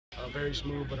very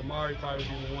smooth. But Amari probably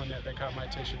would be the one that caught my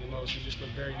attention the most. He just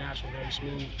looked very natural, very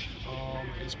smooth,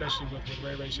 especially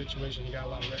with Ray's situation. He got a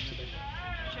lot of reps today.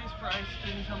 Chase Price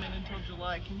didn't come in until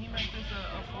July. Can he make this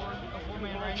a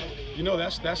four-man race? You know,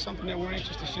 that's something that we're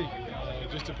anxious to see.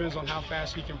 It just depends on how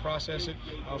fast he can process it.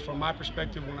 From my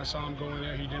perspective, when I saw him go in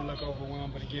there, he didn't look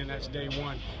overwhelmed. But again, that's day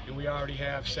one, and we already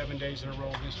have 7 days in a row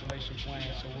of installation planned.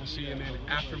 So we'll see. And then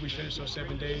after we finish those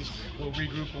 7 days, we'll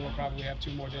regroup, and we'll probably have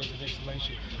 2 more days of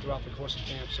installation throughout the course of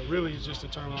camp. So really, it's just a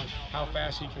turn on how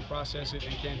fast he can process it,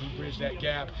 and can he bridge that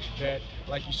gap that,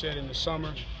 like you said, in the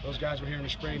summer, those guys were here in the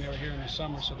spring, they were here in the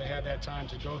summer, so they had that time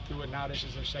to go through it. Now this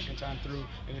is their 2nd time through,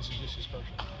 and this is just his first.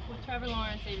 With Trevor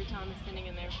Lawrence, Avery Thomas sitting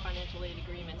in their financial aid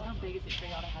agreements, how big is it for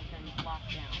y'all to have them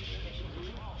locked down?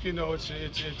 You know, it's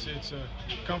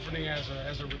comforting as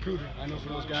a recruiter. I know for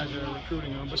those guys that are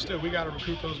recruiting them, but still, we got to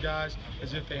recruit those guys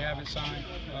as if they haven't signed,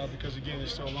 because again,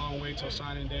 it's still a long way till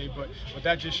signing day. But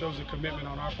that just shows the commitment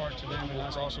on our part to them, and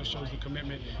that also shows the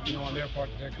commitment, you know, on their part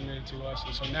that they're committed to us.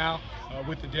 And so now,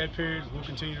 with the dead period, we'll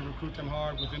continue to recruit them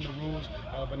hard within the rules.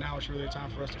 But now it's really time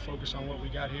for us to focus on what we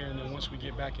got here, and then once we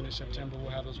get back into September,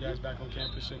 we'll have those guys back on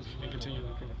campus and continue to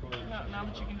recruit the program. Now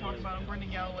that you can talk about him, Brendan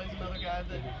Galloway's another guy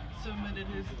that submitted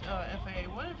his FAA.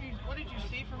 What did you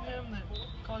see from him that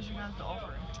caused you guys to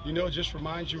offer him? You know, it just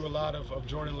reminds you a lot of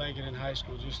Jordan Langan in high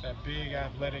school. Just that big,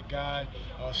 athletic guy,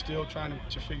 still trying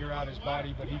to figure out his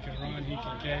body, but he can run, he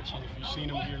can catch, and if you've seen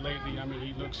him here lately, I mean,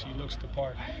 he looks the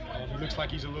part. He looks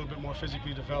like he's a little bit more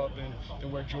physically developed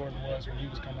than where Jordan was when he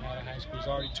was coming out of high school. He's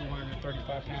already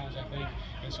 235 pounds, I think,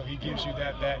 and so he gives you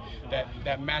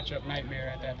that matchup nightmare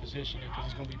at that position, because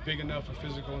he's going to be big enough and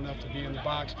physical enough to be in the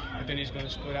box, but then he's going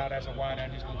to split out as a wide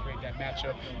end. He's going to create that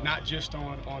matchup, not just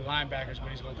on linebackers, but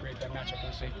he's going to create that matchup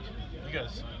on safety. You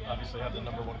guys obviously have the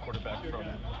 #1 quarterback from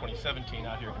 2017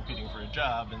 out here competing for a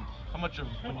job, and how much of,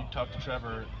 when you talk to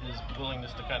Trevor, his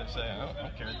willingness to kind of say, I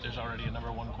don't care, there's already a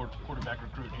 #1 quarterback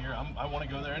recruit here, I want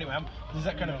to go there anyway. Does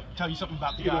that kind of tell you something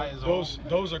about the guy as well?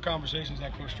 Those are conversations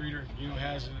that Coach Streeter, you know,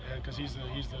 has, because he's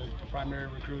the primary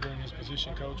recruiter and his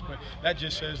position coach. But that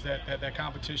just says that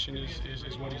competition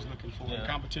is what he's looking for. Yeah.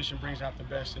 Competition brings out the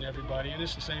best in everybody, and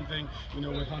it's the same thing, you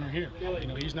know, with Hunter here. You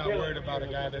know, he's not worried about a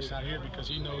guy that's not here, because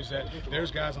he knows that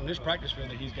there's guys on this practice field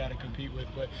that he's got to compete with.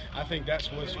 But I think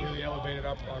that's what's really elevated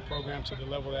our program to the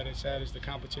level that it's at, is the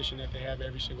competition that they have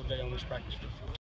every single day on this practice field.